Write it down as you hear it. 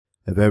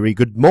A very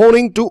good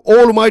morning to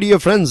all my dear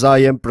friends. I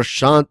am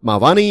Prashant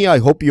Mavani. I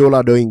hope you all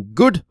are doing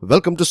good.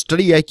 Welcome to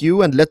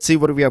StudyIQ, and let's see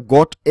what we have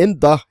got in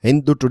the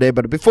Hindu today.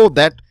 But before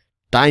that,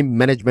 time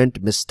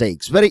management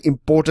mistakes. Very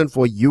important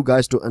for you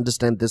guys to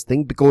understand this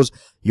thing because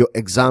your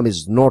exam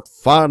is not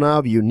far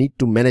now. You need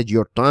to manage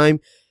your time.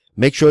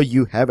 Make sure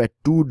you have a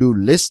to-do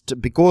list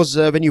because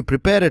when you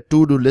prepare a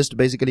to-do list,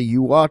 basically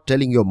you are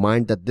telling your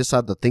mind that these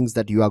are the things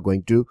that you are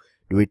going to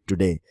do it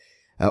today.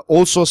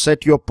 Also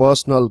set your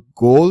personal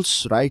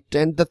goals, right?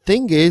 And the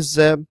thing is,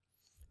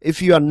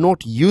 if you are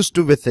not used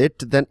to with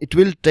it, then it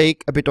will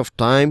take a bit of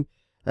time.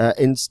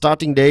 In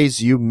starting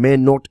days, you may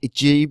not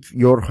achieve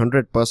your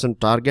 100%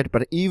 target,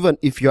 but even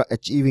if you are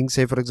achieving,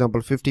 say for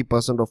example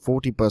 50%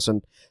 or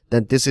 40%,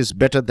 then this is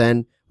better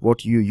than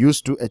what you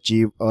used to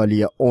achieve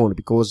earlier on,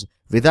 because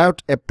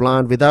without a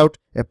plan, without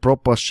a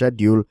proper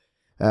schedule,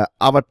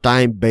 our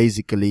time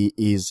basically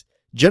is,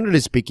 generally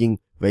speaking,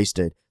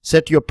 wasted.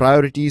 Set your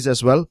priorities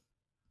as well.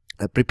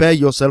 Prepare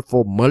yourself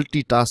for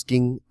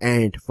multitasking,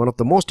 and one of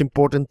the most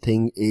important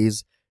thing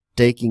is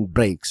taking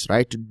breaks,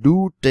 right?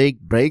 Do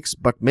take breaks,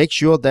 but make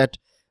sure that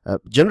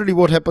generally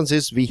what happens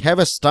is we have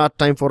a start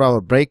time for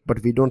our break,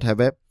 but we don't have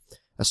a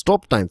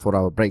stop time for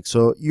our break.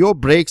 So your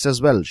breaks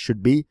as well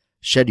should be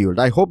scheduled.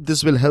 I hope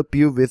this will help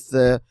you with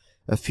a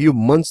few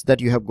months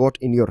that you have got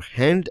in your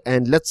hand.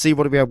 And let's see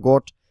what we have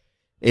got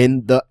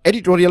in the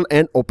editorial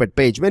and op-ed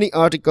page. Many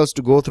articles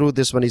to go through.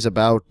 This one is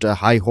about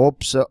high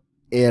hopes,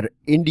 Air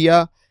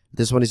India.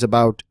 This one is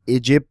about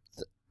Egypt,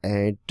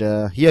 and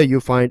here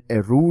you find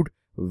a rude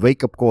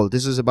wake-up call.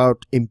 This is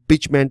about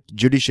impeachment,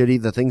 judiciary,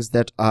 the things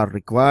that are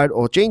required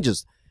or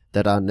changes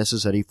that are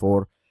necessary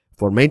for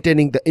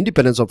maintaining the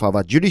independence of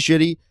our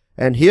judiciary.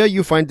 And here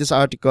you find this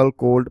article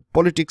called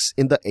Politics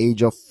in the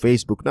Age of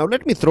Facebook. Now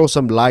let me throw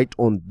some light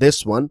on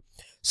this one.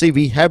 See,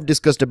 we have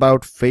discussed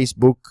about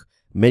Facebook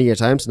many a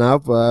times now,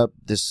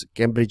 this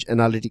Cambridge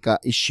Analytica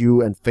issue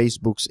and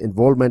Facebook's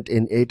involvement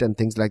in it and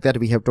things like that.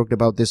 We have talked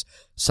about this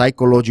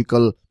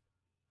psychological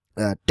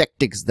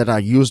tactics that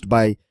are used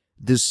by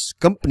these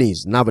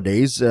companies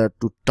nowadays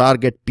to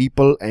target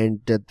people, and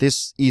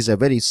this is a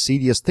very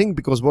serious thing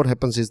because what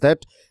happens is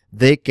that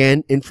they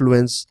can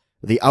influence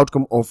the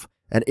outcome of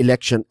an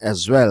election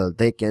as well.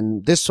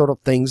 This sort of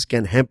things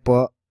can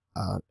hamper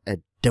a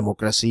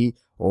democracy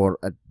or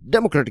a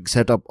democratic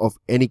setup of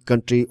any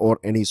country or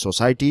any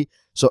society.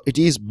 So it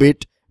is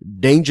bit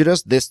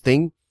dangerous, this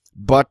thing.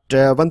 But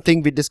one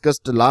thing we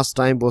discussed last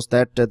time was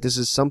that this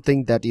is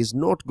something that is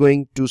not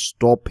going to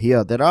stop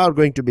here. There are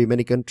going to be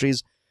many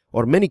countries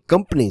or many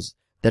companies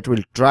that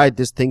will try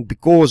this thing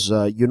because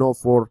you know,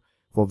 for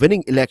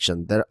winning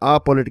election, there are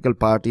political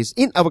parties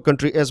in our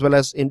country as well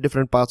as in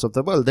different parts of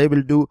the world. They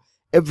will do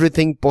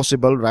everything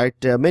possible, right?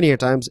 Many a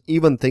times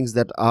even things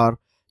that are,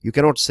 you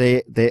cannot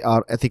say they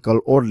are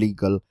ethical or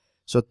legal.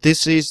 So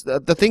this is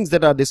the things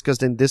that are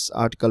discussed in this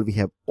article. We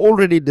have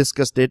already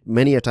discussed it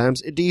many a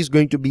times. It is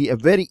going to be a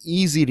very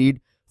easy read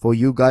for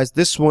you guys.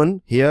 This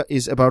one here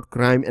is about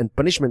crime and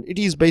punishment. It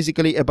is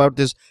basically about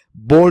this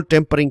ball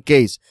tampering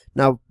case.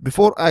 Now,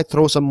 before I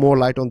throw some more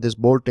light on this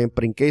ball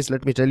tampering case,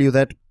 let me tell you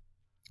that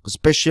a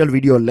special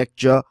video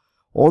lecture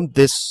on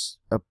this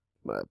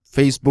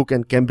Facebook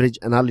and Cambridge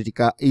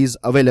Analytica is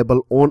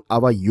available on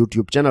our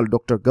YouTube channel.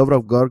 Dr.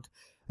 Gaurav Garg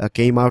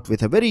came out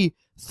with a very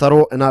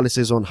thorough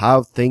analysis on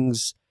how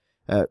things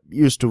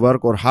used to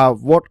work, or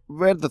what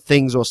were the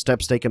things or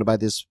steps taken by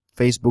this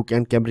Facebook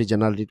and Cambridge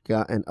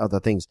Analytica and other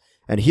things.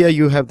 And here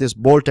you have this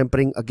ball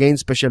tampering, again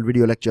special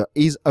video lecture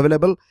is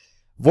available.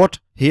 What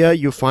here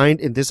you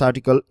find in this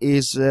article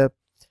is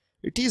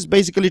it is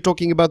basically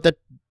talking about that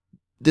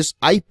this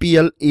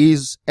IPL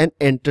is an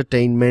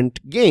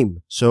entertainment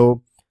game.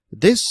 So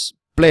these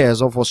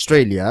players of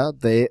Australia,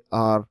 they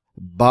are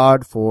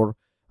barred from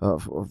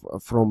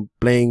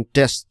playing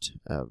test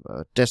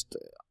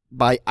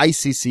by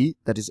ICC,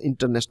 that is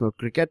International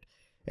Cricket,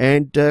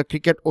 and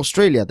Cricket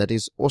Australia, that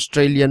is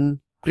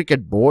Australian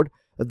Cricket Board.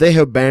 They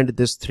have banned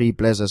these 3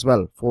 players as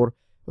well for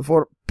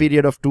a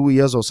period of 2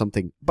 years or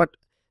something. But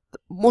the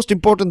most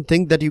important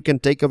thing that you can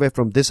take away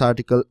from this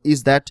article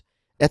is that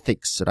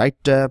ethics, right?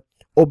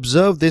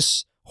 Observe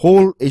this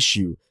whole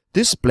issue.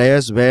 These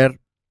players were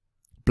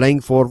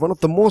playing for one of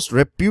the most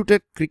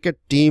reputed cricket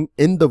team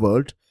in the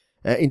world.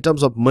 In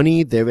terms of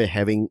money, they were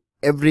having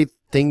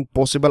everything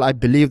possible. I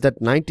believe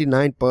that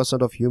 99%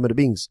 of human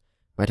beings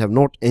might have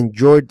not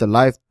enjoyed the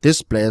life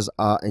these players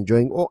are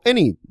enjoying, or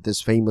any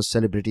these famous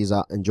celebrities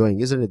are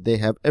enjoying, isn't it? They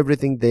have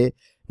everything they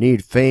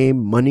need: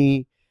 fame,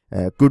 money,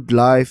 good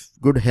life,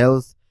 good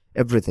health,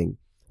 everything.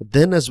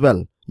 Then as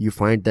well, you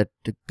find that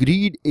the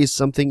greed is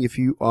something. If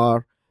you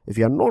are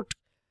not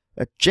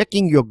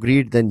checking your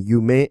greed, then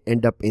you may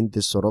end up in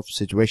this sort of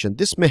situation.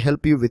 This may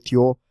help you with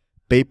your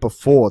paper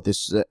 4,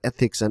 this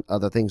ethics and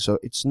other things. So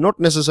it's not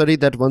necessary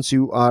that once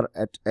you are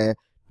at a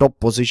top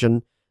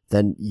position,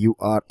 then you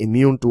are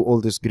immune to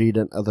all this greed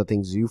and other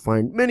things. You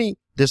find many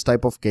this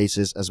type of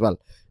cases as well.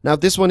 Now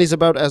this one is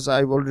about, as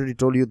I've already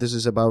told you, this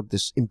is about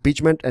this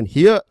impeachment, and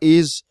here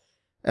is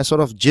a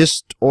sort of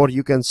gist, or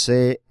you can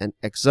say an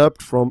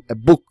excerpt from a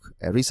book,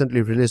 a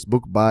recently released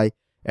book by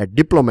a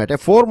diplomat, a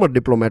former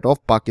diplomat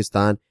of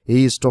Pakistan.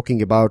 He is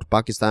talking about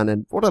Pakistan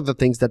and what are the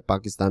things that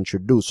Pakistan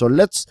should do. So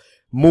let's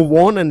move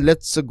on and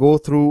let's go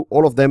through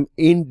all of them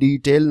in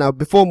detail. Now,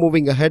 before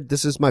moving ahead,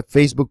 this is my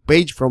Facebook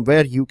page from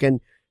where you can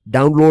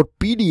download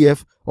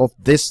PDF of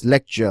this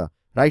lecture,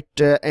 right?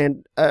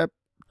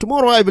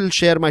 Tomorrow I will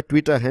share my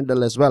Twitter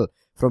handle as well,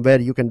 from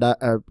where you can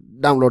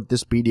download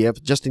this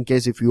PDF, just in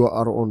case if you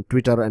are on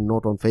Twitter and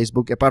not on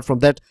Facebook. Apart from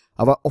that,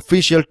 our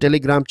official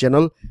Telegram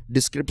channel,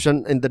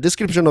 in the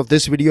description of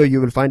this video, you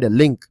will find a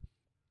link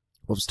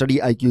of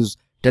StudyIQ's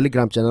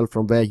Telegram channel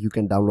from where you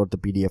can download the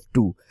PDF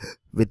too.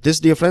 With this,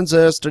 dear friends,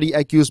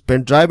 StudyIQ's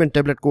pen drive and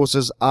tablet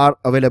courses are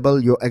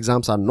available. Your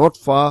exams are not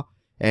far,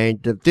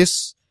 and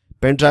this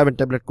pen drive and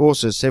tablet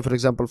courses, say for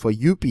example for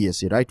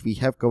UPSC, right, we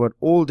have covered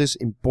all these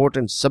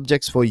important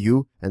subjects for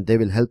you and they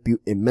will help you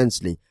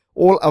immensely.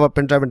 All our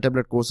pen drive and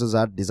tablet courses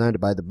are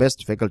designed by the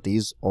best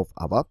faculties of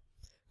our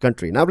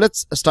country. Now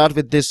let's start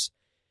with this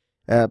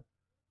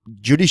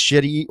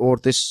judiciary, or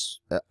this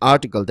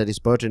article that is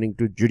pertaining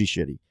to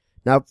judiciary.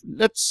 Now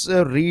let's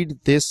read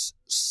this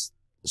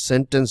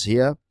sentence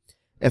here.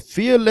 A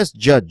fearless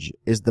judge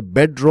is the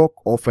bedrock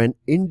of an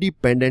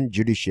independent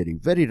judiciary.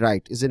 Very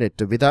right, isn't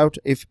it?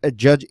 If a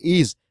judge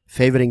is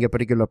favoring a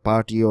particular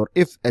party, or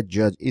if a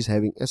judge is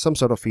having some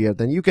sort of fear,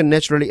 then you can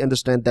naturally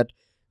understand that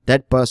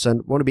that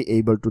person won't be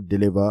able to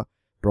deliver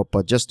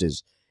proper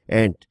justice.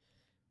 And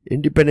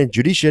independent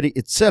judiciary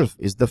itself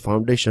is the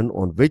foundation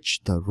on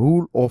which the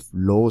rule of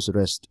laws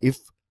rests. If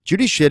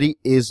judiciary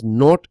is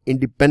not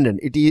independent,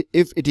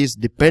 if it is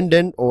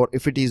dependent, or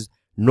if it is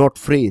not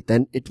free,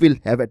 then it will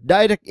have a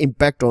direct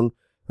impact on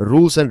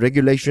rules and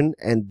regulation,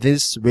 and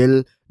this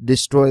will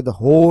destroy the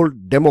whole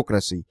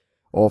democracy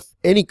of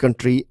any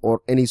country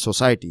or any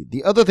society.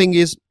 The other thing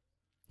is,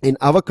 in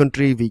our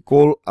country, we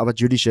call our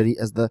judiciary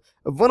as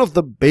one of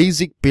the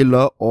basic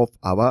pillar of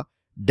our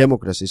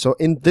democracy. So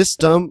in this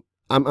term,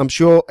 I'm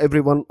sure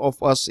every one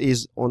of us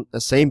is on the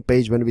same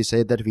page when we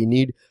say that we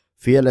need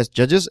fearless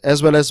judges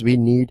as well as we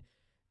need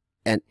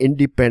an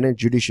independent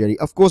judiciary.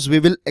 Of course, we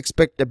will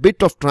expect a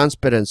bit of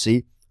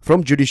transparency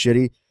from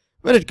judiciary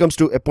when it comes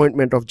to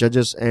appointment of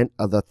judges and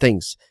other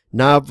things.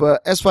 Now,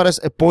 as far as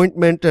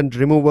appointment and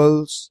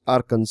removals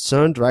are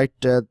concerned, right,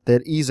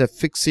 there is a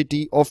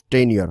fixity of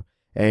tenure,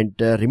 and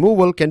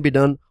removal can be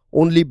done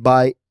only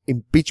by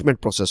impeachment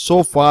process.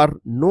 So far,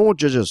 no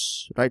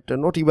judges, right,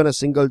 not even a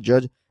single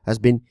judge has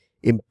been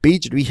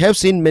impeached. We have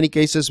seen many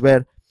cases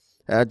where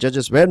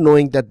judges were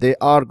knowing that they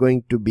are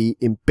going to be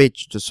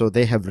impeached, so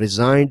they have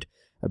resigned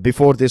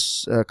before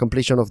this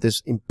completion of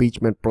this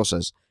impeachment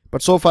process.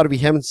 But so far we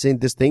haven't seen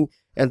this thing,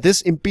 and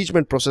this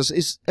impeachment process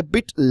is a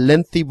bit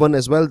lengthy one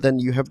as well. Then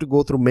you have to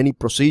go through many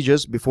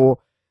procedures before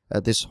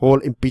this whole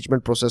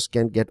impeachment process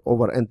can get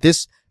over, and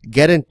this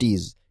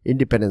guarantees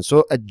independence.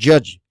 So a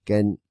judge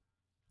can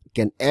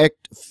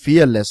act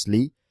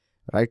fearlessly,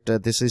 right?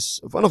 This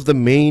is one of the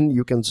main,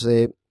 you can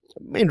say,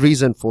 main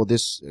reason for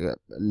this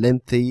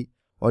lengthy,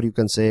 or you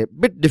can say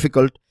bit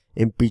difficult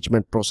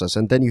impeachment process.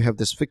 And then you have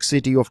this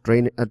fixity of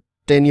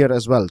tenure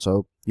as well.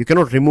 So you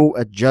cannot remove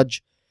a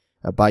judge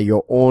by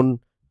your own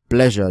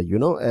pleasure. You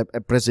know,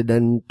 a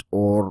president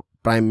or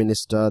prime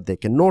minister, they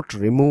cannot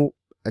remove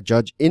a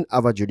judge in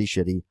our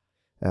judiciary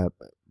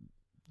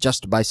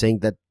just by saying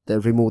that they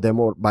remove them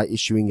or by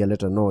issuing a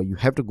letter. No, you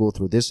have to go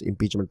through this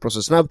impeachment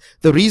process. Now,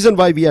 the reason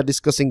why we are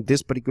discussing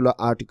this particular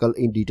article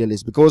in detail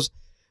is because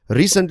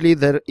recently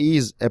there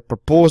is a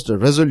proposed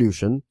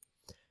resolution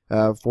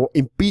for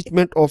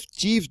impeachment of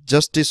Chief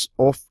Justice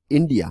of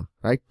India,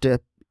 right?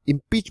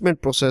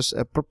 Impeachment process,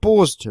 a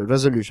proposed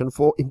resolution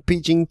for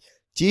impeaching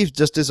Chief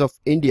Justice of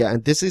India,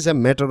 and this is a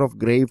matter of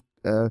grave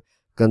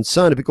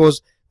concern,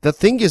 because the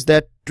thing is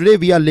that today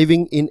we are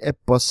living in a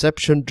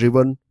perception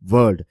driven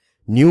world.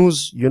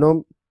 News, you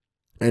know,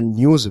 and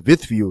news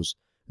with views,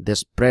 they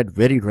spread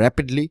very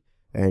rapidly,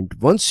 and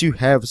once you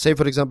have, say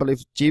for example,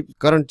 if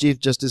current Chief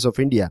Justice of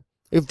India,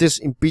 if this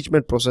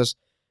impeachment process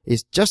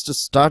is just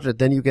started,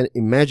 then you can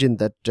imagine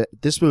that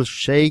this will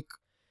shake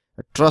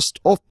trust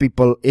of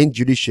people in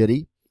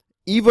judiciary.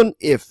 Even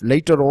if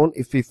later on,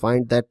 if we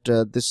find that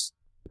this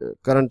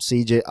current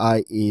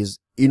CJI is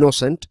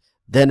innocent,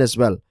 then as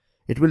well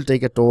it will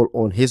take a toll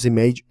on his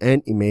image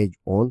and image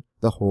on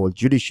the whole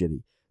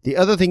judiciary. The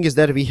other thing is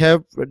that we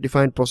have a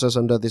defined process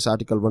under this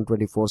article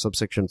 124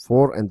 subsection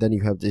 4, and then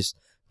you have this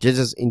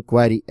Judges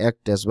Inquiry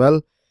Act as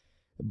well.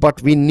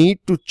 But we need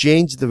to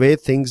change the way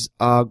things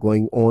are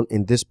going on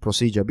in this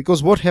procedure,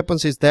 because what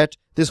happens is that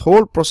this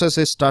whole process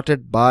is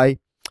started by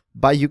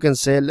you can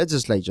say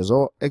legislatures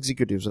or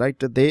executives, right?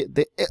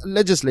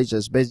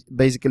 Legislatures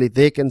basically,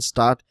 they can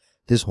start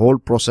this whole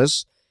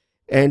process,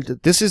 and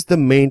this is the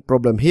main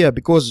problem here,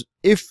 because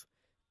if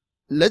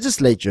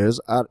legislatures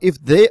if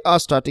they are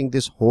starting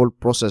this whole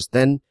process,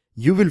 then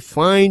you will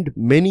find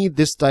many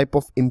this type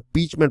of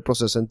impeachment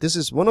process, and this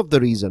is one of the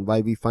reason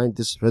why we find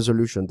this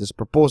resolution, this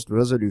proposed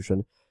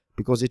resolution,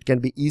 because it can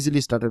be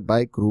easily started by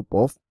a group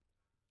of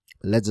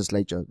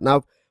legislatures.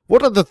 Now,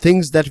 what are the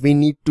things that we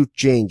need to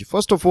change?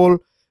 First of all,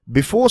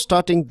 before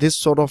starting this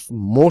sort of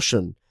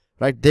motion,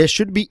 right? There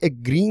should be a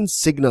green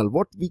signal.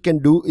 What we can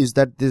do is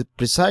that the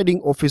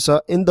presiding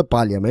officer in the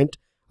parliament,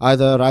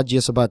 either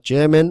Rajya Sabha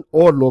chairman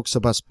or Lok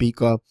Sabha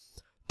speaker,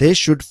 they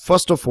should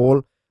first of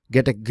all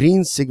get a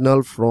green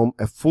signal from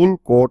a full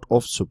court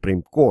of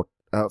Supreme Court.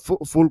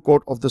 Full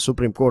court of the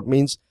Supreme Court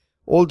means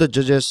all the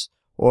judges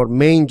or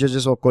main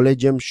judges or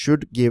collegium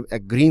should give a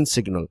green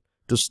signal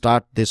to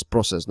start this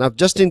process. Now,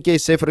 just in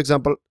case, say for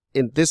example,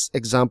 in this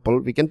example,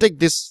 we can take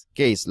this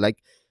case like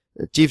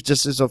Chief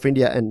Justice of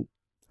India, and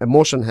a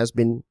motion has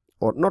been,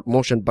 or not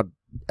motion, but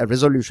a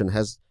resolution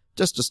has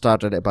just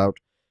started about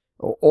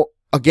or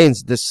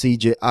against this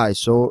CJI.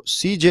 So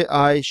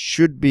CJI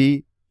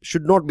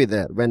should not be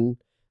there when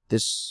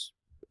this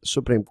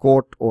Supreme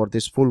Court or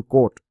this full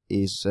court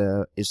is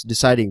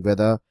deciding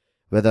whether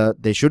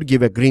they should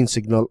give a green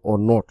signal or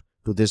not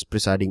to this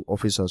presiding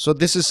officer. So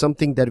this is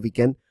something that we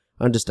can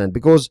understand,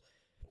 because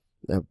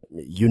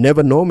you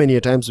never know, many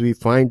a times we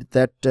find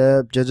that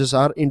judges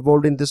are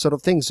involved in this sort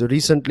of things. So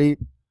recently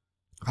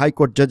High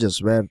Court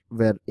judges were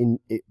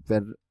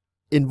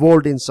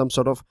involved in some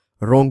sort of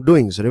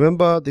wrongdoings.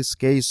 Remember this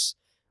case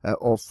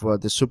of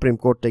the Supreme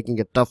Court taking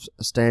a tough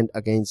stand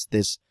against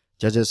this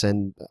judges,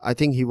 and I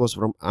think he was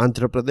from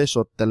Andhra Pradesh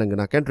or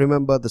Telangana, I can't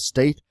remember the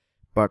state,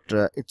 but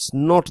it's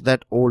not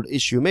that old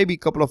issue. Maybe a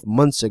couple of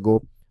months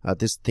ago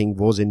this thing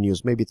was in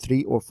news, maybe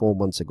 3 or 4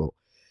 months ago.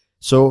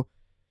 So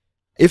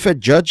if a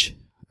judge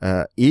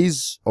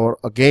is or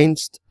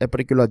against a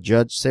particular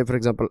judge, say for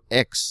example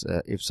X,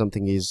 if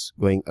something is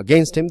going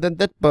against him, then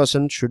that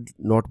person should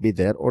not be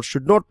there or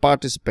should not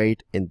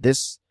participate in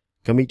this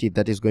committee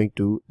that is going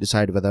to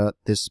decide whether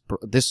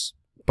this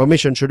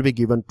permission should be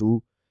given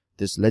to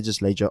this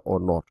legislature or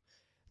not.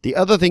 The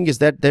other thing is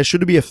that there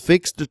should be a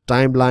fixed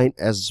timeline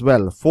as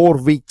well, 4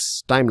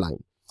 weeks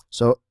timeline.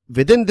 So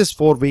within this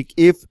 4 week,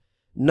 if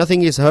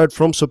nothing is heard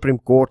from Supreme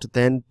Court,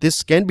 then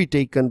this can be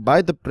taken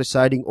by the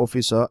presiding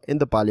officer in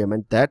the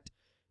parliament that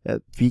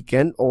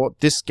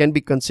this can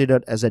be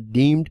considered as a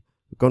deemed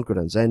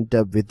concurrence, and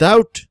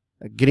without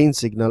a green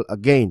signal,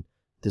 again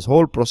this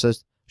whole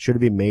process should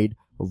be made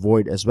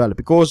void as well,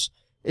 because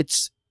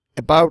it's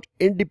about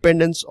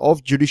independence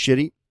of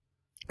judiciary.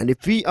 And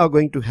if we are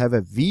going to have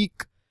a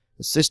weak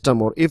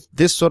system, or if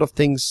this sort of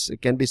things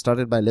can be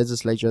started by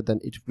legislature, then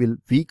it will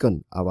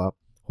weaken our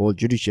whole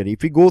judiciary.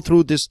 If we go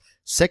through this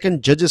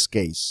second judge's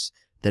case,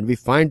 then we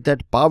find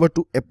that power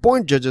to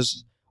appoint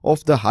judges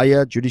of the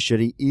higher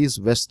judiciary is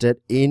vested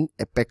in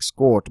apex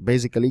court,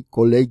 basically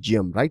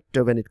collegium, right,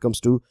 when it comes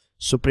to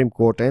Supreme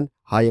Court and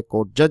higher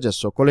court judges.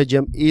 So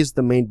collegium is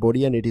the main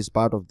body and it is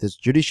part of this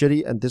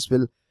judiciary, and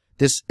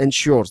this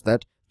ensures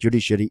that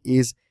judiciary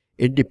is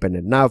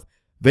independent. Now,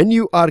 when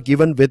you are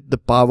given with the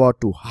power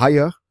to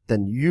hire,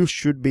 then you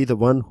should be the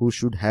one who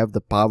should have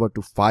the power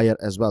to fire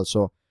as well.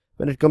 So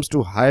when it comes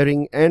to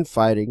hiring and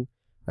firing,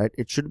 right,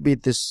 it should be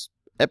this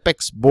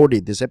apex body,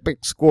 this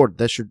apex court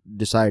that should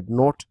decide,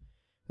 not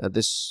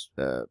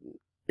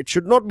it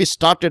should not be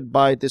started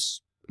by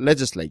this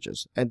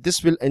legislatures, and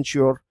this will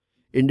ensure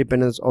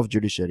independence of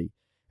judiciary.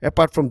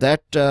 Apart from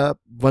that,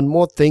 one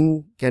more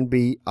thing can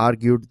be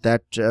argued,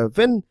 that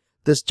when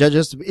this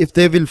judges, if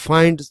they will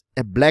find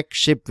a black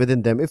sheep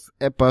within them, if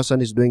a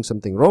person is doing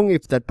something wrong,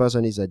 if that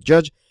person is a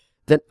judge,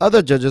 then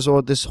other judges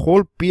or this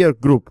whole peer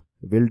group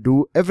will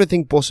do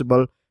everything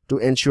possible to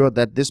ensure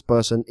that this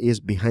person is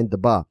behind the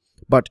bar.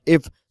 But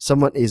if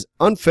someone is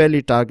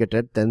unfairly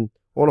targeted, then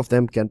all of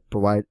them can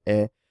provide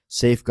a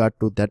safeguard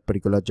to that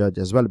particular judge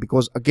as well.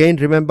 Because again,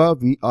 remember,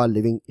 we are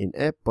living in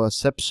a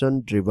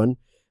perception driven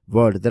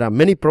world. There are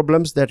many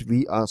problems that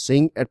we are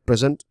seeing at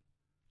present,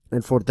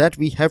 and for that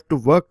we have to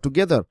work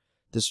together.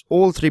 This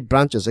all 3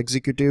 branches,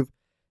 executive,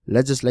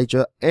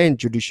 legislature and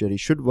judiciary,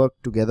 should work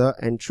together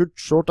and should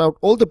sort out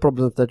all the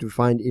problems that we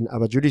find in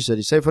our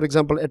judiciary. Say for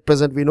example, at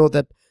present we know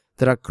that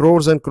there are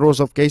crores and crores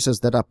of cases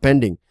that are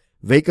pending.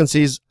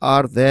 Vacancies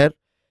are there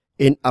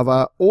in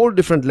our all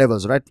different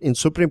levels, right? In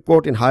Supreme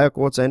Court, in higher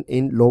courts and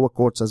in lower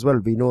courts as well.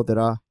 We know there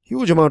are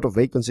huge amount of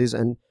vacancies,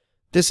 and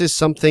this is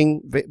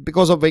something,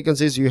 because of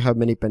vacancies you have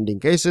many pending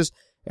cases,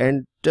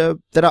 and there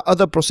are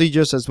other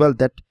procedures as well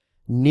that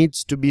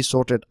needs to be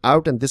sorted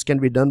out, and this can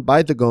be done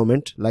by the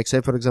government, like say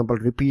for example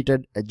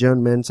repeated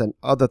adjournments and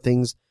other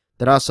things.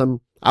 There are some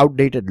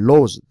outdated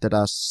laws that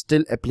are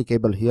still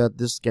applicable here.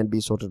 This can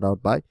be sorted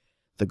out by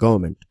the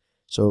government.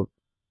 So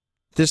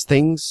these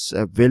things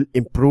will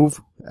improve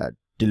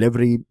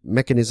delivery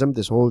mechanism.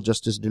 This whole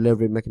justice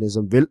delivery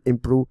mechanism will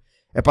improve.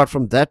 Apart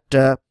from that,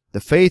 the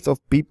faith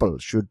of people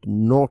should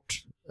not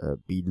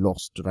be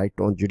lost, right,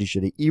 on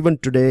judiciary. Even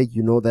today,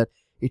 you know that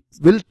it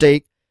will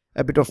take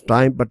a bit of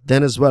time, but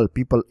then as well,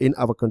 people in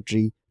our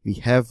country, we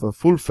have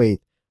full faith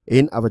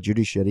in our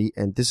judiciary,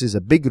 and this is a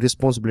big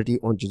responsibility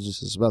on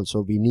judges as well. So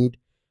we need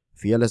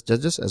fearless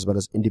judges as well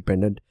as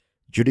independent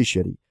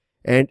judiciary.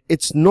 And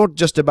it's not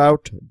just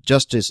about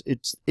justice,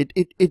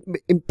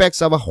 it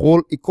impacts our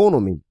whole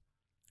economy.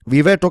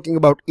 We were talking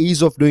about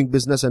ease of doing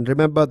business, and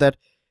remember that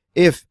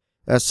if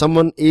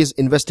someone is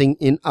investing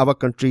in our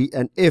country,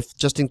 and if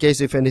just in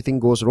case if anything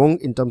goes wrong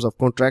in terms of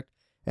contract,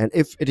 and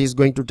if it is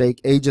going to take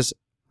ages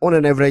on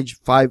an average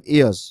 5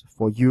 years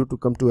for you to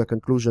come to a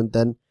conclusion,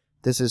 then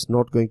this is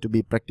not going to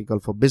be practical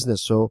for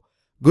business. So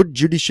good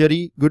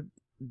judiciary, good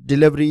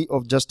delivery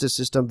of justice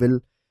system will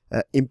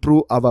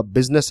improve our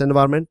business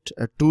environment.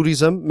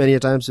 Tourism, many a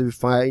times we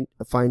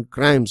find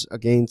crimes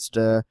against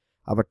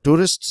our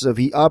tourists.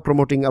 We are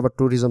promoting our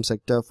tourism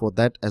sector for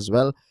that as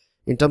well.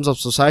 In terms of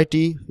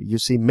society, you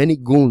see many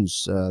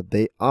goons,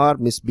 they are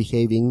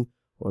misbehaving,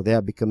 or they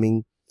are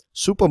becoming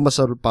super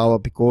muscle power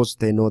because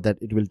they know that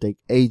it will take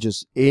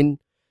ages in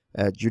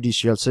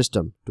judicial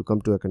system to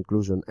come to a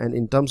conclusion. And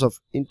in terms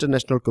of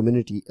international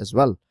community as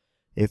well,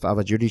 if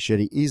our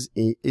judiciary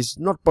is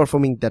not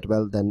performing that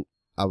well, then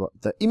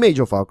the image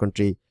of our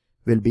country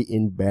will be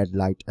in bad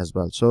light as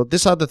well. So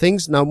these are the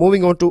things. Now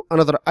moving on to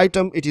another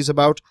item, it is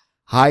about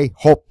high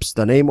hopes.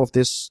 The name of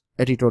this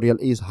editorial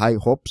is High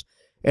Hopes.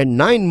 And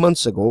 9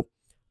 months ago,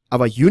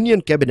 our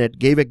union cabinet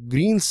gave a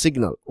green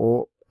signal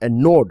or a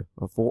nod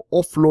for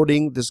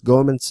offloading this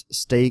government's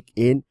stake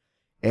in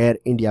Air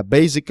India.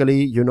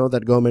 Basically, you know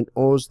that government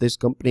owns this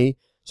company.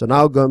 So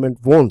now government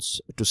wants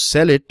to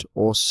sell it,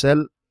 or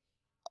sell,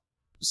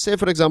 say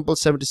for example,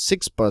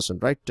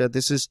 76%, right?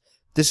 This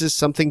is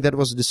something that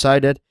was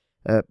decided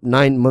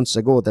 9 months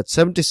ago, that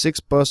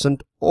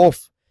 76%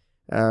 of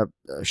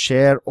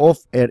share of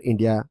Air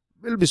India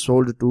will be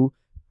sold to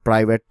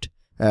private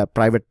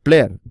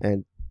player.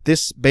 And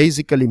this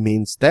basically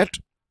means that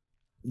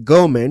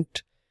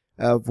government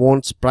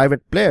wants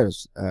private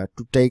players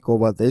to take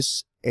over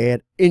this Air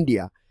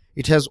India.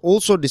 It has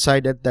also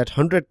decided that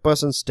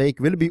 100% stake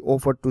will be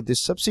offered to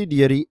this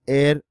subsidiary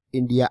Air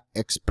India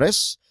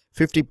Express.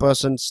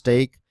 50%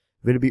 stake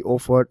will be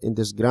offered in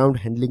this ground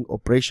handling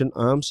operation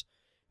arms.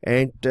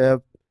 And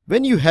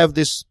when you have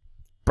this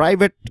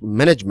private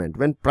management,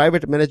 when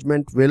private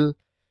management will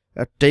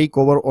take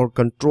over or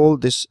control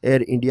this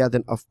Air India,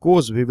 then of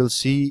course we will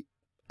see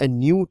a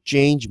new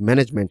change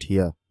management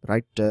here,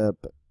 right?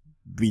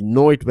 We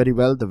know it very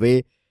well, the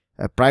way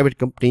private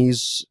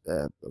companies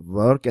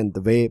work, and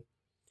the way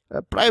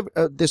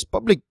this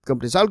public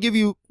companies. I'll give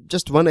you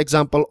just one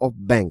example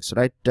of banks,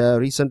 right?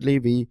 Recently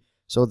we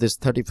saw this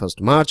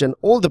 31st March, and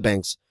all the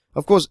banks,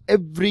 of course,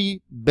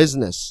 every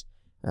business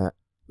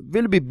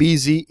will be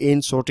busy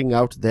in sorting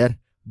out their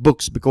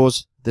books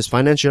because this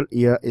financial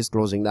year is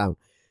closing down.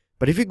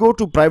 But if you go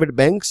to private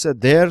banks,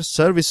 their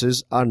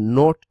services are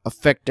not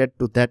affected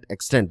to that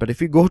extent. But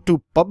if you go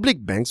to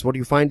public banks, what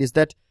you find is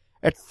that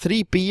at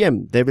 3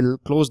 p.m. they will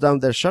close down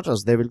their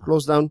shutters, they will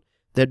close down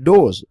their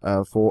doors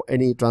for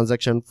any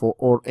transaction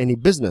or any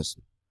business.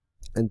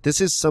 And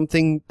this is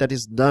something that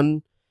is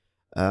done,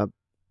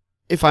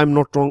 if I'm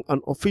not wrong,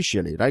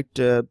 unofficially, right?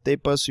 They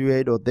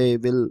persuade, or they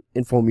will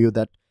inform you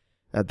that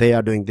they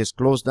are doing this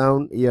close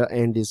down. Year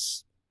end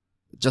is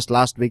just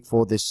last week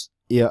for this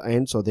year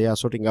end, so they are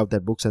sorting out their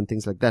books and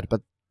things like that.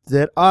 But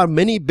there are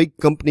many big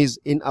companies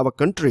in our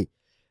country,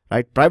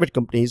 right? Private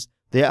companies,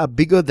 they are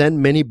bigger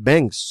than many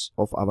banks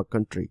of our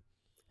country,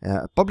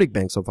 public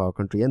banks of our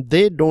country, and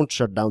they don't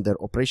shut down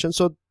their operations.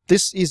 So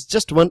this is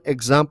just one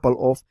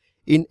example of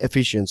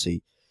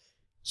inefficiency.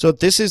 So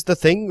this is the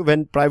thing,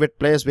 when private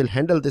players will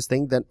handle this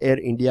thing, then Air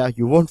India,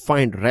 you won't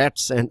find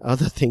rats and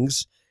other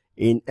things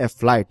in a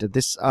flight.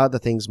 These are the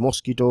things,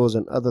 mosquitoes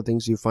and other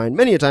things you find.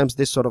 Many times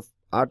this sort of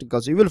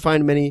articles, you will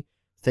find many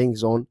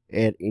things on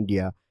Air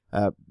India.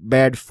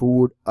 Bad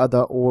food,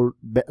 other old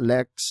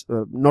lacks,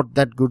 not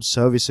that good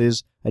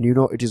services. And you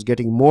know, it is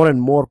getting more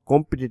and more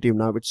competitive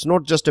now. It's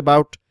not just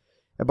about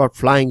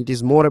flying, it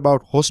is more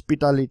about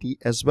hospitality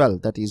as well,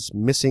 that is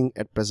missing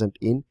at present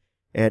in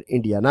Air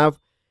India. Now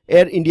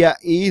Air India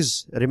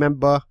is,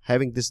 remember,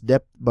 having this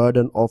debt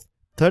burden of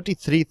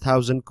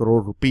 33,000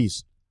 crore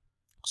rupees.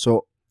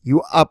 So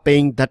you are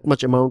paying that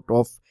much amount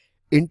of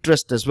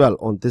interest as well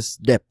on this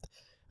debt.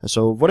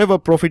 So whatever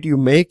profit you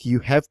make, you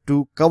have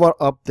to cover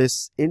up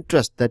this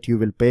interest that you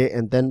will pay,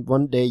 and then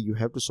one day you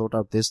have to sort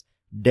out this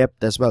debt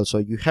as well. So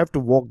you have to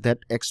walk that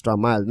extra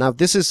mile. Now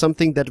this is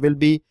something that will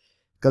be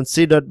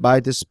considered by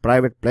this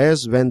private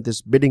players when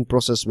this bidding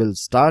process will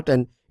start,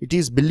 and it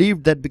is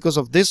believed that because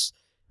of this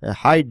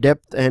high debt,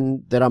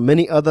 and there are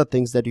many other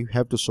things that you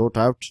have to sort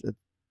out,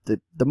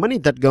 the money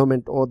that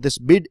government or this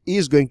bid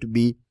is going to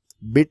be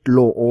bit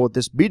low, or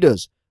this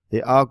bidders,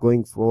 they are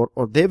going for,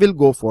 or they will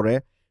go for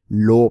a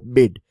low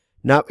bid.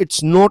 Now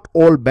it's not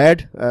all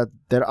bad.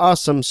 There are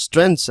some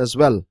strengths as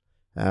well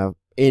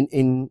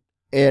in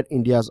Air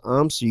India's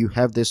arms. You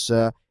have this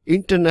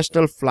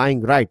international flying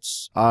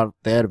rights are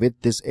there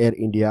with this Air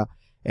India,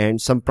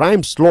 and some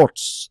prime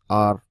slots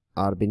are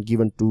been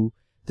given to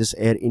this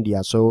Air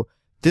India. So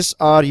this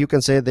are, you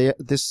can say,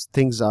 these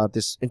things are,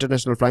 this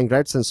international flying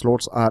rights and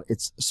slots are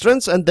its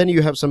strengths, and then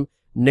you have some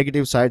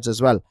negative sides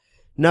as well.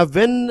 Now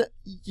when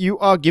you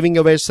are giving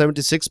away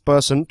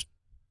 76%,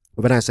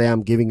 when I say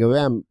I'm giving away,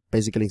 I'm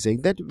basically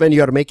saying that when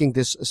you are making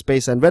this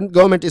space, and when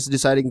government is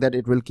deciding that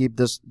it will keep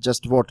this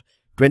just what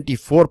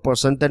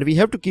 24%, then we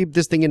have to keep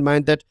this thing in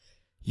mind, that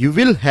you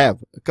will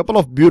have a couple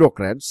of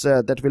bureaucrats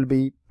that will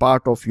be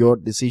part of your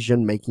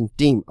decision making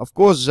team. Of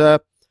course, the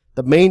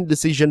main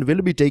decision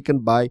will be taken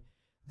by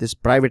this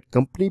private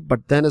company,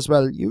 but then as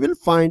well you will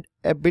find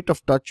a bit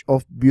of touch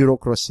of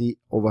bureaucracy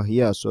over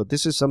here. So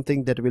this is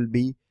something that will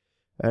be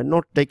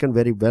not taken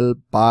very well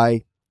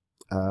by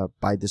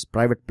this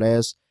private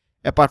players.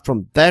 Apart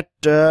from that,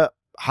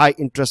 high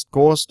interest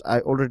cost, I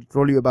already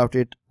told you about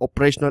it,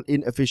 operational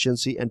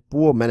inefficiency and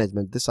poor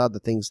management. These are the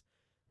things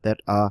that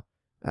are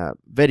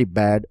very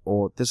bad,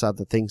 or these are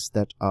the things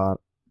that are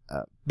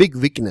big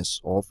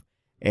weakness of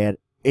Air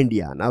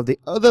India. Now the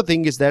other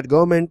thing is that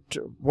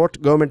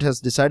what government has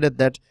decided,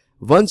 that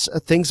once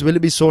things will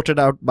be sorted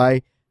out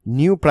by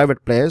new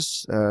private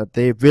players,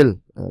 they will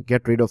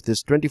get rid of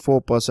this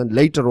 24%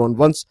 later on,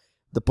 once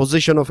the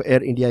position of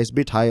Air India is a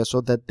bit higher,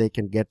 so that they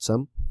can get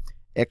some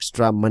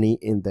extra money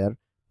in their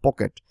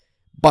pocket.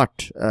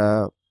 But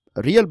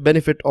real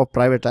benefit of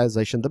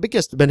privatization, the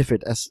biggest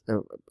benefit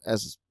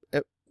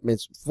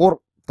means for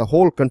the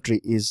whole country,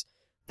 is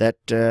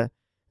that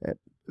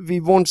we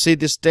won't see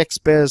this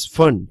taxpayers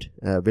fund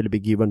will be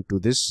given to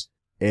this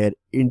Air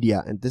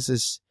India, and this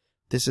is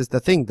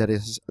the thing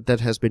that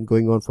has been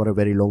going on for a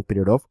very long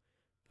period of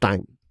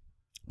time.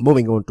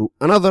 Moving on to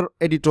another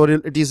editorial,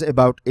 it is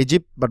about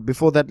Egypt, but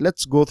before that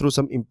let's go through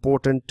some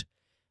important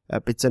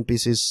bits and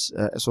pieces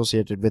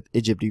associated with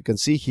Egypt. You can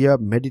see here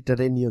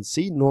Mediterranean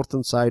Sea,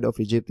 northern side of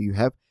Egypt you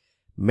have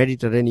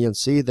Mediterranean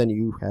Sea, then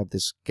you have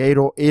this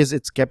Cairo is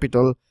its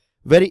capital.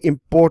 Very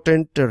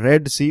important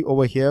Red Sea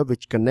over here,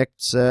 which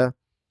connects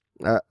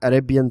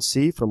Arabian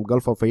Sea from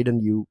Gulf of Aden.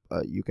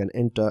 You can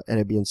enter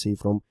Arabian Sea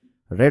from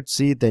Red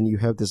Sea. Then you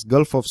have this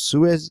Gulf of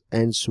Suez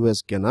and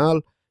Suez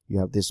Canal. You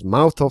have this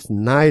mouth of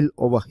Nile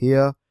over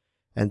here,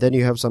 and then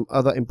you have some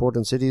other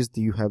important cities.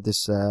 You have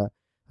this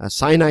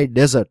Sinai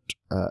Desert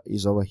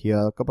is over here,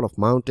 a couple of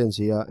mountains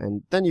here,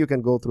 and then you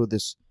can go through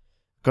this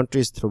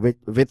countries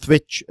with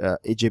which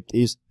Egypt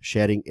is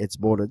sharing its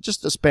border.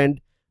 Just to spend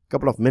a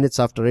couple of minutes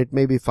after it,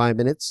 maybe 5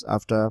 minutes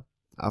after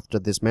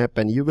this map,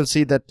 and you will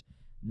see that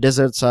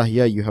deserts are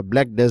here. You have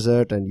Black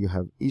Desert and you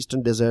have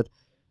Eastern Desert.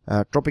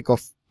 Tropic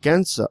of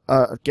Cancer,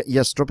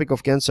 Tropic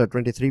of Cancer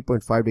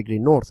 23.5 degree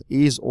north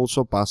is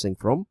also passing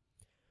from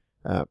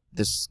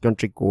this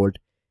country called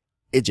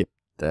Egypt.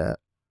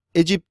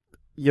 Egypt,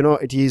 you know,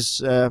 it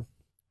is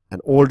an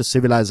old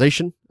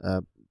civilization.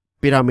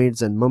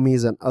 Pyramids and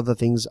mummies and other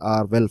things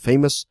are well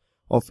famous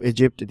of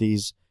Egypt.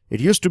 It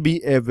used to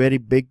be a very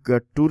big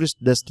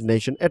tourist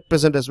destination. At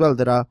present as well,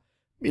 there are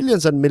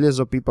millions and millions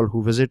of people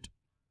who visit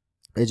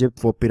Egypt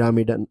for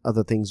pyramid and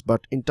other things.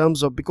 But in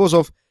terms of, because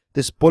of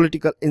this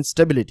political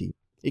instability,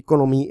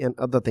 economy and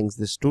other things,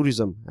 this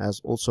tourism has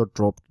also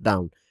dropped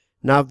down.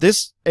 Now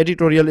this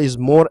editorial is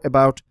more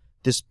about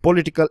this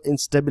political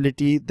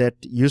instability that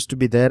used to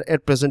be there.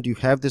 At present you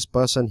have this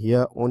person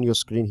here on your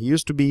screen. He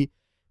used to be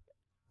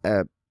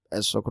a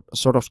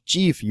sort of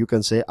chief, you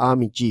can say,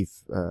 army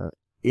chief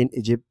in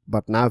Egypt,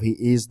 but now he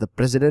is the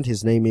president.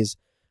 His name is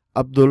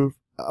Abdel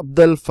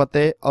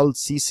Fattah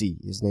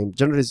al-Sisi. His name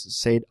generally is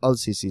said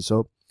al-Sisi.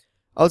 So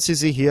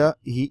al-Sisi here,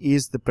 he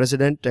is the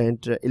president,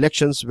 and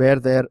elections were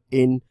there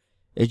in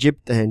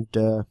Egypt, and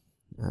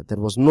there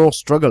was no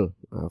struggle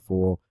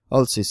for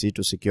al-Sisi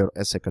to secure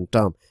a second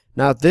term.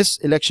 Now this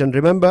election,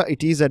 remember,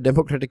 it is a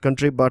democratic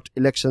country, but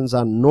elections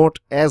are not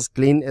as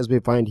clean as we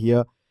find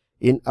here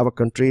in our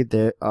country.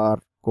 They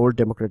are called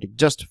democratic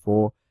just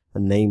for a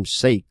name's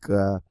sake.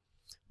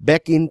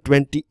 Back in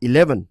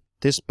 2011,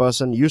 this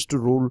person used to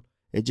rule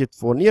Egypt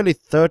for nearly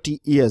 30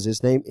 years.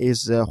 His name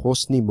is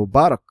Hosni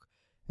Mubarak,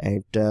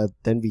 and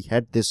then we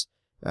had this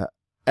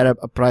Arab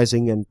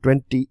uprising in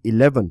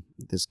 2011,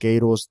 this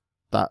Cairo's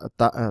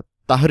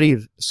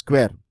Tahrir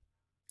Square.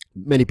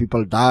 Many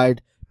people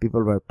died,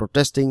 people were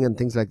protesting and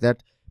things like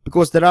that,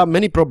 because there are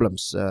many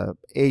problems,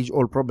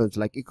 age-old problems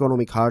like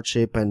economic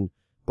hardship and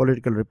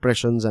political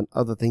repressions and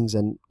other things.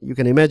 And you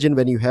can imagine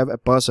when you have a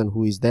person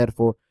who is there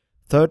for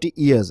 30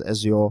 years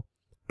as your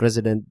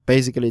president,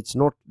 basically it's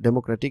not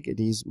democratic, it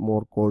is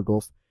more called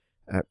of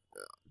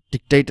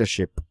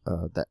dictatorship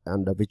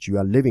under which you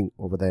are living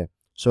over there.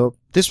 So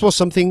this was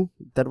something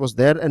that was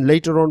there. And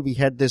later on we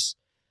had this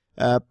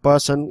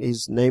person,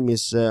 his name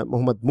is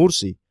Mohamed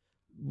Morsi.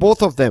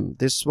 Both of them,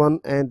 this one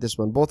and this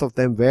one, both of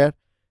them were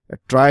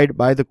tried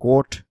by the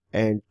court,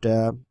 and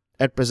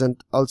at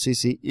present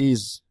al-Sisi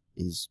is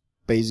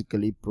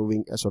basically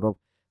proving a sort of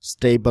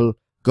stable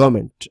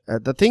government.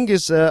 The thing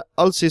is,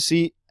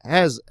 al-Sisi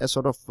has a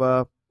sort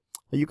of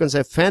you can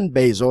say fan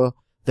base, or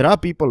there are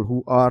people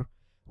who are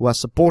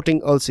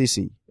supporting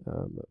al-Sisi.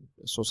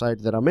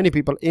 Society, there are many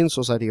people in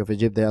society of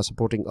Egypt, they are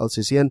supporting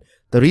al-Sisi, and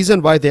the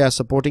reason why they are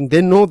supporting, they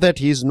know that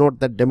he is not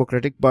that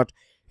democratic, but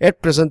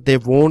at present they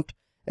want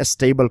a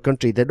stable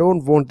country. They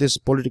don't want this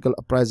political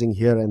uprising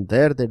here and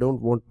there. They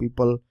don't want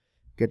people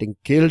getting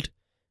killed.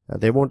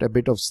 They want a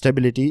bit of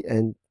stability,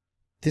 and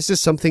this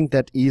is something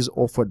that is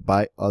offered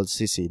by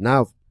al-Sisi.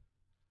 Now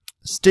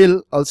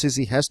still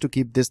al-Sisi has to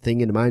keep this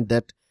thing in mind,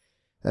 that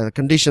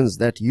conditions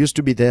that used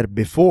to be there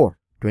before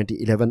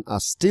 2011 are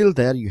still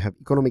there. You have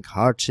economic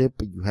hardship,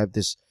 you have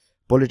this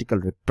political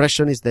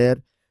repression is there,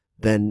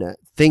 then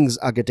things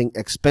are getting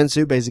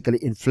expensive. Basically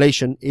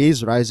inflation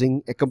is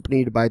rising,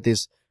 accompanied by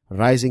this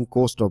rising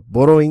cost of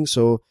borrowing.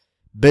 So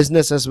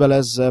business as well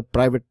as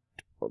private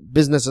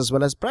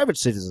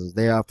citizens,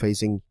 they are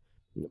facing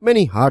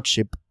many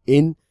hardship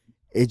in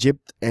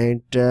Egypt.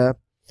 And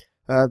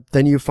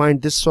then you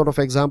find this sort of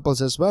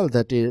examples as well,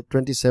 that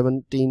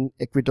 2017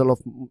 acquittal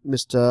of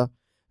Mr.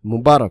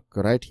 Mubarak,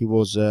 right? He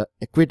was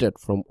acquitted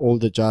from all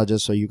the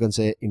charges. So you can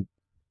say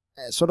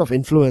sort of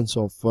influence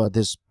of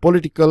this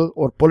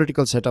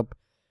political setup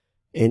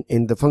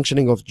in the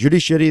functioning of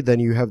judiciary. Then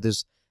you have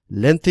this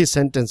lengthy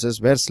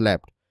sentences were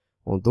slapped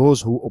on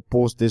those who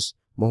opposed this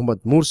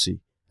Mohamed Morsi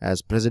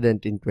as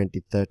president in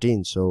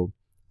 2013. So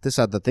these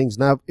are the things.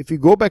 Now, if you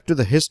go back to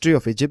the history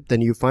of Egypt,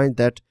 then you find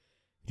that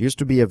it used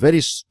to be a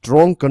very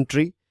strong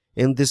country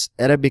in this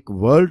Arabic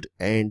world,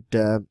 and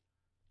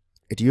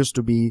it used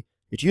to be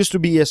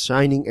a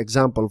shining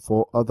example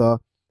for other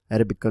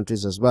Arabic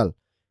countries as well.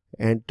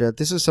 And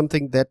this is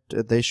something that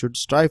they should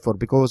strive for,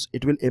 because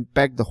it will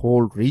impact the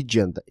whole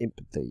region.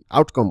 The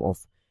outcome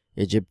of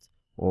Egypt,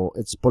 or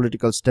its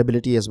political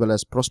stability as well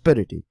as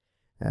prosperity,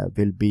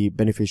 will be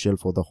beneficial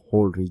for the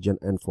whole region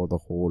and for the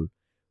whole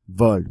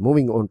world.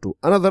 Moving on to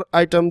another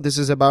item, this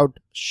is about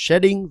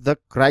shedding the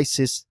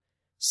crisis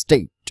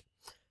state.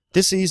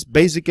 This is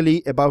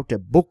basically about a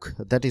book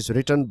that is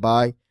written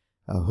by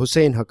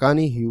Hussein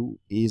Haqqani, who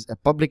is a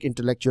public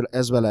intellectual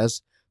as well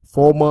as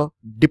former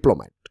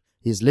diplomat.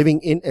 He is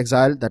living in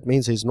exile. That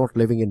means he is not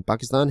living in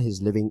Pakistan. He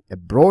is living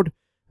abroad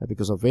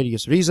because of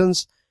various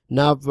reasons.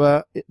 Now,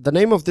 the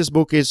name of this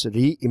book is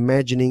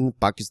Reimagining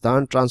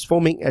Pakistan,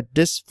 Transforming a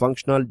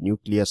Dysfunctional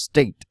Nuclear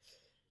State.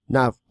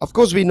 Now, of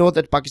course, we know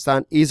that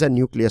Pakistan is a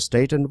nuclear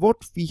state, and what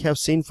we have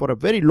seen for a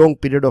very long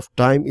period of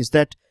time is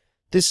that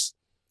this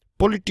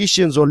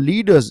politicians or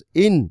leaders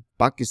in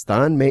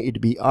Pakistan, may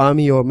it be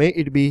army or may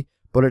it be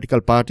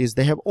political parties,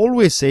 they have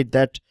always said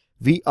that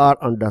we are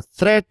under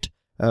threat,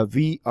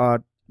 we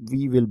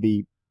will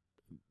be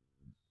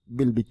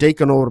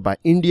taken over by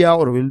India,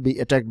 or will be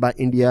attacked by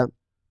India,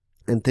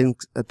 and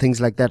things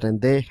like that.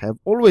 And they have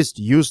always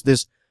used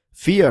this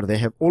fear. They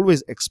have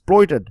always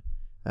exploited.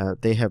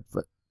 They have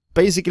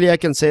basically, I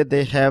can say,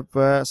 they have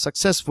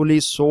successfully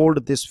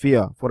sold this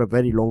fear for a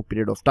very long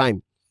period of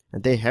time,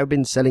 and they have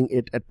been selling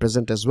it at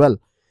present as well.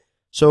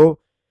 So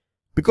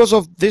because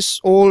of this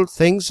all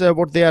things,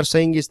 what they are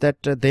saying is that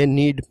they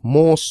need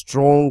more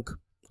strong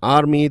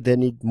army. They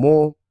need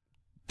more.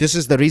 This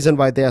is the reason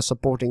why they are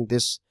supporting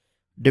this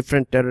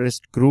different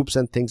terrorist groups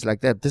and things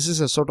like that. This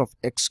is a sort of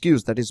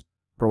excuse that is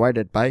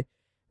provided by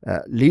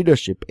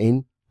leadership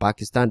in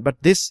Pakistan.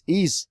 But this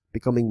is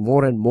becoming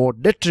more and more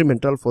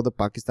detrimental for the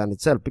Pakistan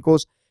itself,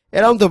 because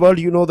around the world,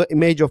 you know, the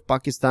image of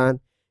Pakistan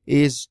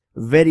is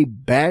very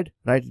bad,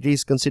 right? It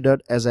is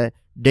considered as a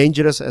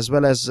dangerous as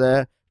well as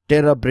a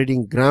terror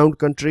breeding ground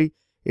country.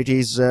 It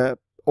is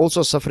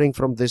also suffering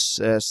from this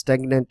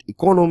stagnant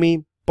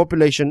economy.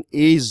 Population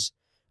is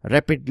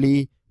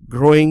rapidly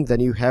growing.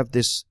 Then you have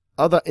this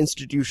other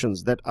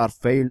institutions that are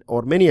failed,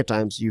 or many a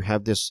times you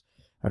have this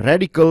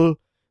radical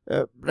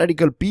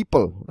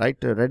people, right?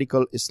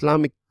 Radical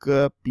Islamic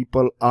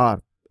people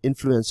are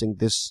influencing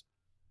this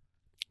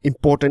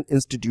important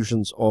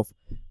institutions of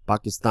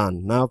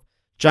Pakistan. Now,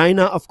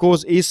 China, of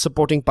course, is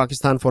supporting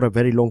Pakistan for a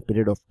very long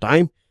period of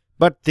time,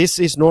 but this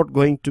is not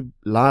going to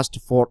last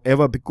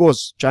forever,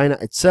 because China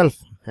itself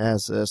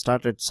has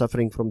started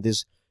suffering from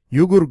this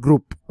Uyghur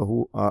group,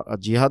 who are a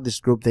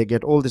jihadist group. They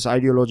get all this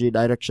ideology,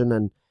 direction,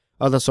 and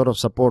other sort of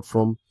support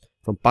from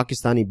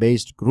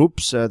Pakistani-based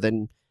groups.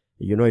 Then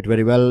you know it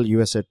very well.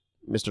 USA,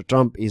 Mr.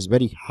 Trump is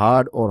very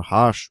hard or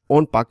harsh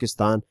on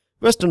Pakistan.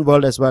 Western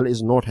world as well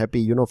is not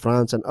happy. You know,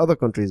 France and other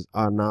countries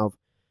are now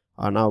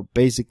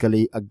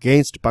basically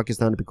against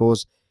Pakistan,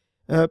 because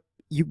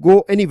you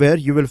go anywhere,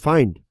 you will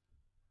find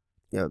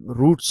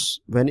roots.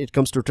 When it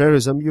comes to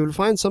terrorism, you will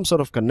find some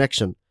sort of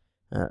connection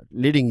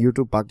leading you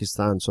to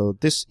Pakistan. So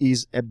this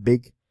is a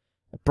big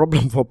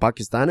problem for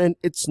Pakistan. And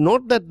it's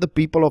not that the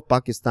people of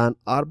Pakistan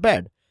are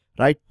bad,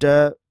 right?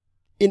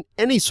 In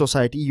any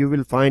society, you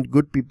will find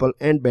good people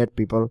and bad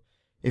people.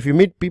 If you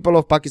meet people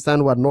of Pakistan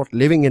who are not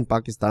living in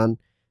Pakistan,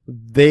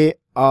 they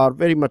are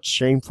very much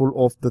shameful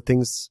of the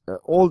things,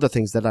 all the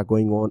things that are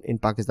going on in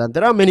Pakistan.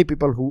 There are many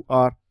people who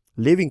are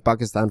leaving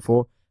Pakistan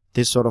for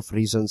this sort of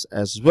reasons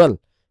as well,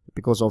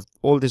 because of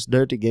all these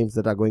dirty games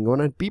that are going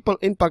on. And people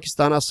in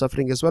Pakistan are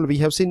suffering as well. We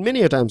have seen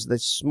many a times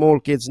that small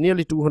kids,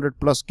 nearly 200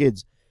 plus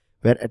kids,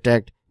 were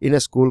attacked in a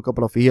school a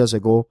couple of years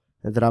ago.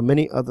 And there are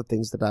many other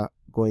things that are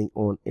going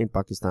on in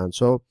Pakistan.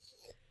 So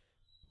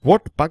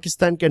what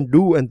Pakistan can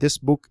do, and this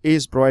book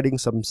is providing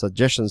some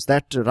suggestions,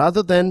 that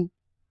rather than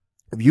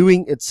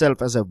viewing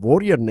itself as a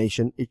warrior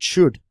nation, it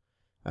should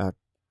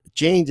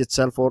change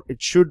itself, or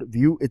it should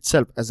view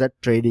itself as a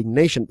trading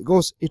nation,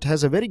 because it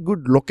has a very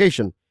good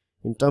location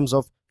in terms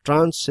of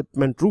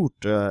transshipment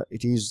route.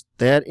 It is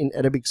there in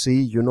Arabic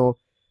Sea. You know,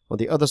 on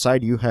the other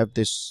side you have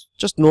this,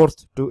 just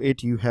north to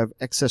it you have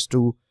access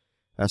to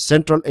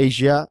Central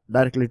Asia,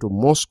 directly to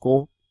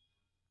Moscow.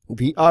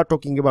 We are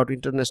talking about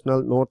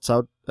international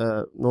north-south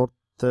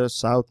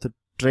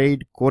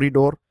trade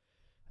corridor,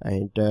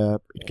 and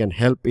it can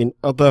help in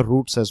other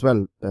routes as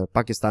well.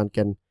 Pakistan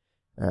can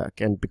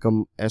can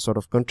become a sort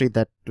of country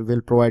that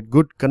will provide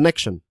good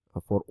connection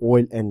for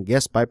oil and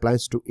gas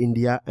pipelines to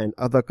India and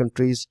other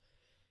countries.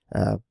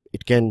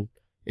 It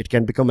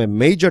can become a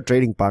major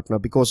trading partner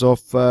because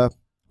of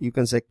you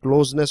can say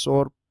closeness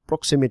or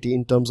proximity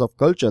in terms of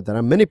culture. There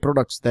are many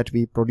products that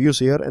we produce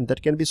here and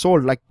that can be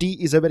sold, like tea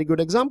is a very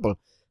good example,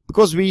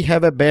 because we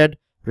have a bad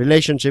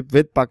relationship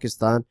with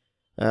Pakistan,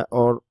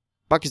 or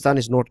Pakistan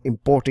is not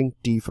importing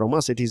tea from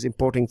us, it is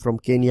importing from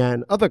Kenya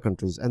and other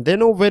countries, and they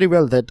know very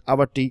well that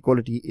our tea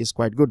quality is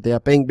quite good. They are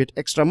paying a bit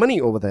extra money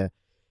over there,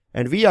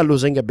 and we are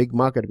losing a big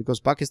market because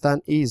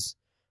Pakistan is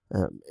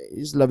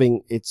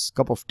loving its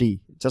cup of tea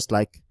just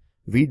like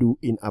we do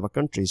in our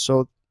country.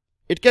 So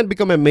it can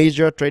become a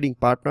major trading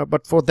partner,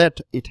 but for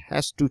that it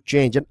has to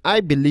change, and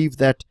I believe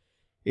that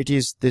it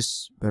is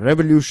this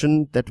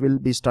revolution that will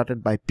be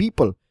started by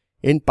people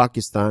in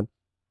Pakistan.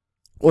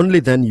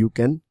 Only then you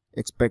can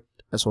expect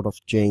a sort of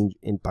change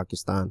in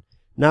Pakistan.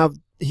 Now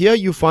here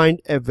you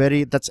find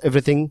that's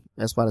everything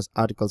as far as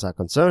articles are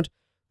concerned.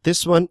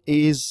 This one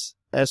is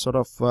a sort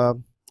of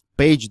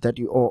page that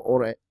you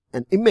or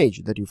an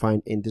image that you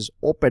find in this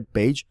op-ed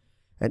page,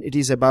 and it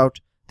is about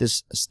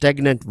this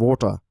stagnant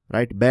water,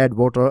 right, bad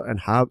water,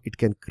 and how it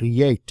can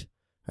create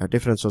a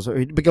difference. So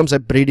it becomes a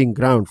breeding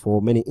ground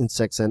for many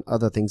insects and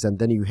other things, and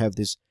then you have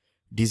these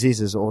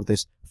diseases or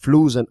this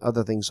flus and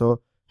other things.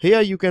 So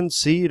here you can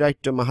see,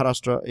 right,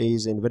 Maharashtra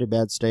is in very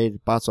bad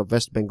state, parts of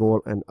West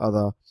Bengal and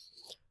other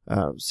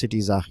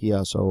cities are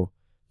here. So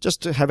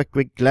just to have a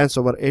quick glance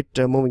over it.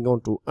 Moving on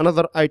to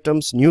another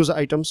items, news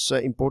items,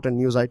 important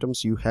news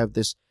items. You have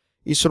this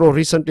ISRO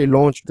recently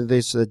launched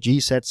this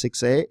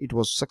GSAT-6A. It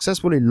was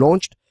successfully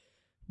launched,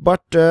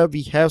 but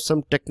we have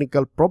some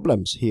technical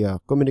problems here.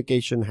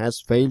 Communication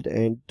has failed,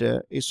 and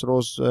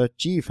ISRO's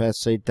chief has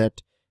said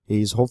that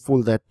he is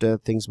hopeful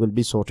that things will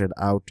be sorted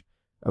out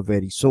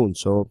very soon.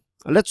 So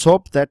let's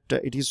hope that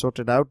it is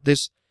sorted out.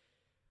 This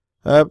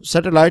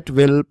satellite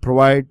will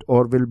provide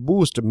or will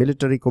boost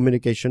military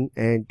communication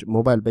and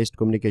mobile-based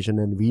communication,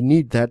 and we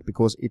need that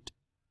because it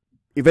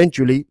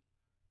eventually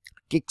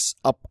kicks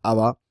up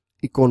our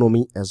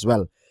economy as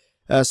well.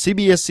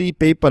 CBSE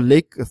paper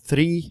leak,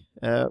 3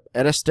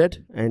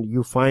 arrested, and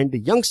you find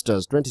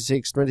youngsters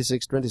 26,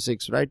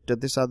 right?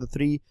 These are the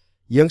 3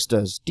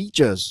 youngsters,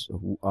 teachers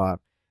who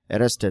are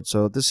arrested.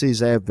 So this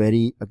is a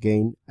very,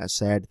 again, a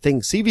sad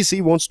thing.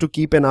 CVC wants to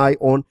keep an eye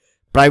on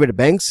private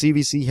banks.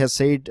 CVC has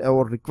said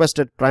or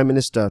requested Prime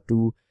Minister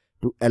to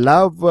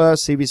allow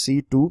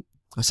CVC to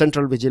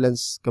Central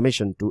Vigilance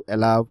Commission to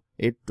allow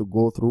it to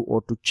go through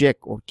or to check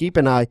or keep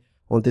an eye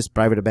on these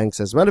private banks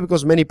as well,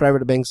 because many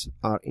private banks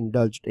are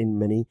indulged in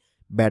many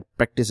bad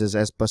practices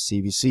as per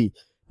CVC.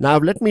 Now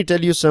let me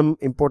tell you some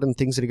important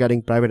things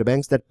regarding private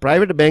banks, that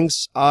private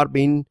banks are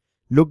being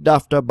looked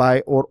after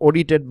by or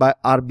audited by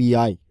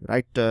RBI,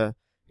 right?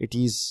 It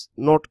is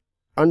not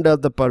under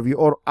the purview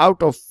or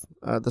out of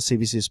the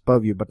CVC's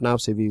purview, but now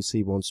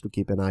CVC wants to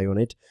keep an eye on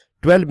it.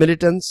 12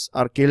 militants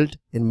are killed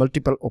in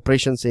multiple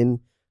operations in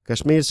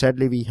Kashmir.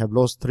 Sadly, we have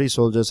lost 3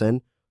 soldiers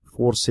and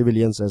 4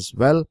 civilians as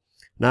well.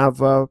 Now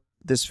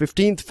this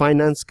 15th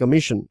Finance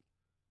Commission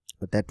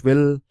that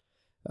will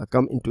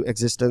come into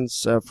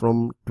existence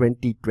from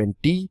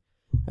 2020.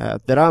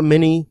 There are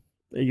many,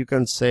 you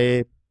can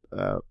say,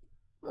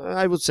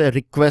 I would say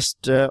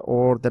request,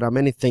 or there are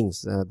many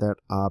things that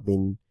are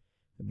been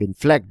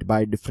flagged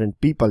by different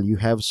people. You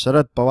have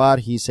Sharad Pawar.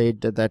 He said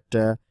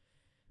that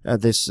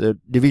this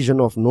division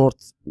of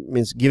North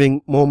means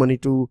giving more money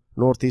to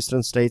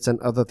northeastern states and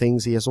other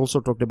things. He has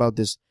also talked about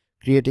this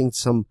creating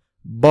some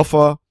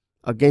buffer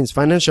against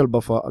financial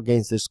buffer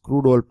against this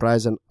crude oil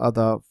price and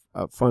other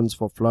funds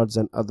for floods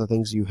and other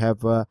things. You have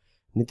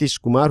Nitish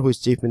Kumar, who is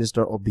Chief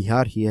Minister of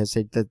Bihar. He has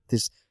said that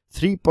this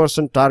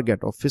 3%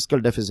 target of fiscal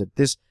deficit,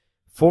 this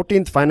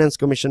 14th Finance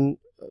Commission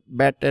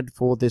batted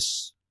for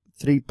this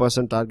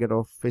 3% target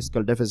of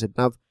fiscal deficit.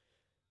 Now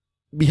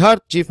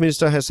Bihar Chief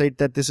Minister has said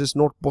that this is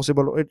not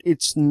possible.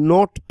 It's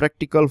not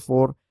practical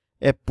for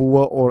a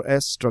poor or a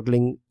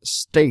struggling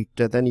state.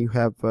 Then you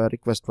have a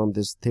request from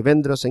this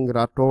Devendra Singh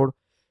Rawat,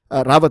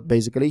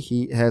 basically.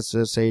 He has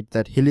said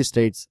that hilly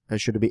states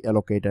should be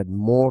allocated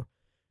more,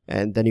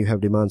 and then you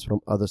have demands from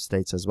other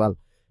states as well.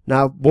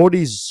 Now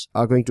bodies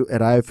are going to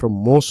arrive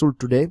from Mosul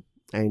today,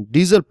 and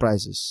diesel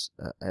prices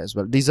as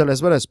well, diesel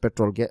as well as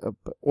petrol,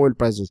 oil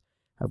prices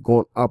have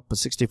gone up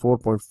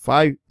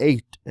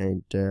 64.58,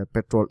 and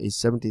petrol is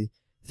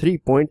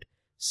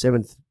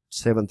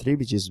 73.773,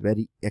 which is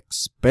very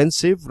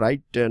expensive,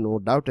 right? No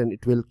doubt, and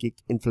it will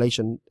kick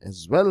inflation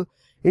as well.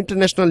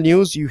 International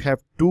news, you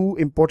have 2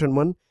 important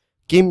ones.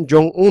 Kim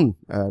Jong-un,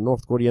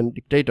 North Korean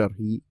dictator,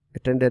 he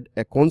attended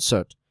a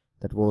concert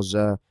that was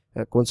a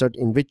concert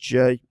in which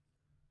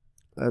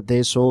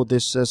they saw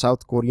this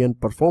South Korean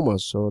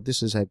performers. So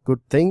this is a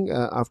good thing.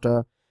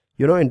 After,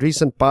 in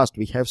recent past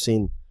we have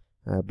seen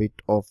a bit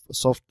of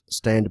soft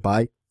stand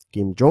by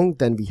Kim Jong.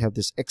 Then we have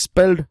this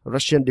expelled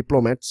Russian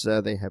diplomats.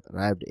 They have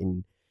arrived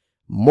in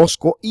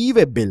Moscow.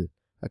 E-way bill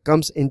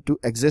comes into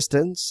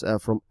existence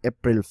from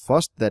April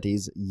 1st, that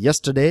is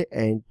yesterday,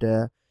 and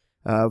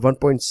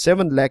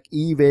 1.7 lakh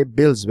e-way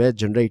bills were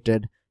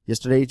generated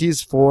yesterday. It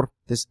is for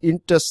this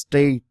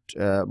interstate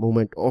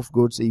movement of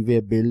goods. E-way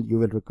bill you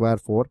will require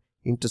for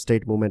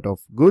interstate movement of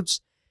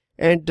goods.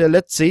 And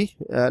let's see,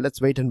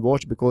 let's wait and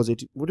watch, because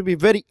it would be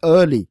very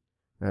early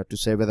to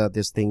say whether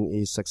this thing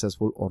is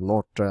successful or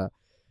not.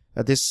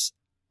 This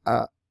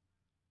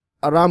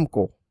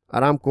Aramco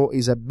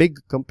is a big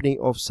company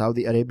of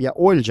Saudi Arabia,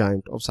 oil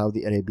giant of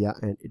Saudi Arabia,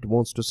 and it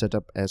wants to set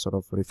up a sort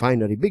of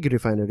refinery, big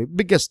refinery,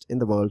 biggest in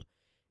the world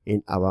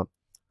in our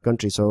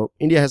country. So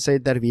India has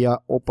said that we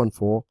are open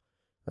for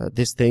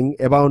this thing.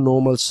 Above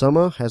normal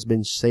summer has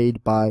been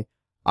said by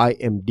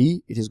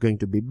IMD. It is going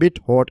to be bit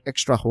hot,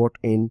 extra hot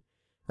in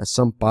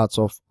some parts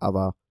of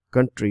our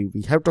country.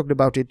 We have talked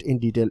about it in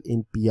detail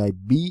in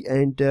PIB,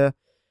 and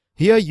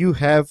here you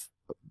have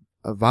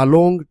a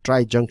Walong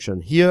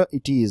Tri-Junction. Here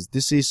it is.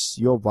 This is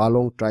your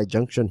Walong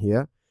Tri-Junction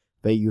here,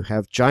 where you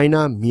have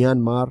China,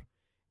 Myanmar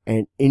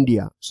and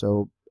India.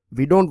 So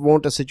we don't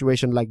want a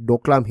situation like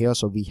Doklam here,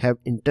 so we have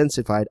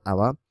intensified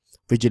our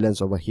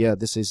vigilance over here.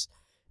 This is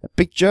a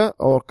picture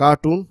or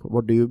cartoon.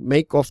 What do you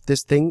make of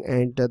this thing?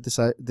 And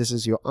this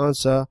is your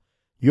answer,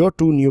 your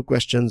 2 new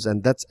questions,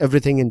 and that's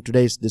everything in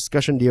today's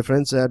discussion, dear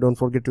friends. Don't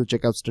forget to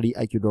check out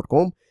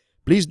StudyIQ.com.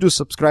 Please do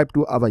subscribe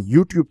to our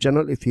YouTube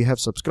channel. If you have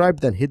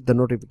subscribed, then hit the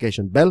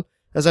notification bell.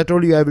 As I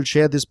told you, I will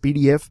share this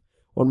PDF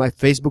on my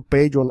Facebook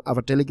page, on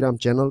our Telegram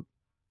channel.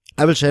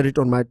 I will share it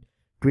on my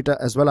Twitter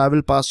as well. I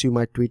will pass you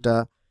my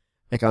Twitter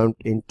account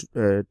in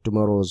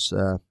tomorrow's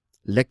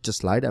lecture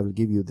slide. I will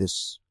give you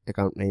this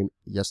account name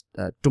just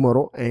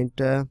tomorrow.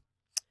 And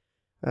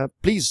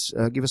please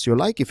give us your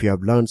like if you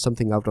have learned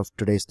something out of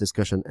today's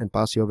discussion, and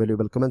pass your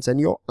valuable comments and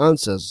your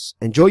answers.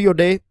 Enjoy your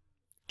day.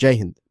 Jai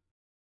Hind.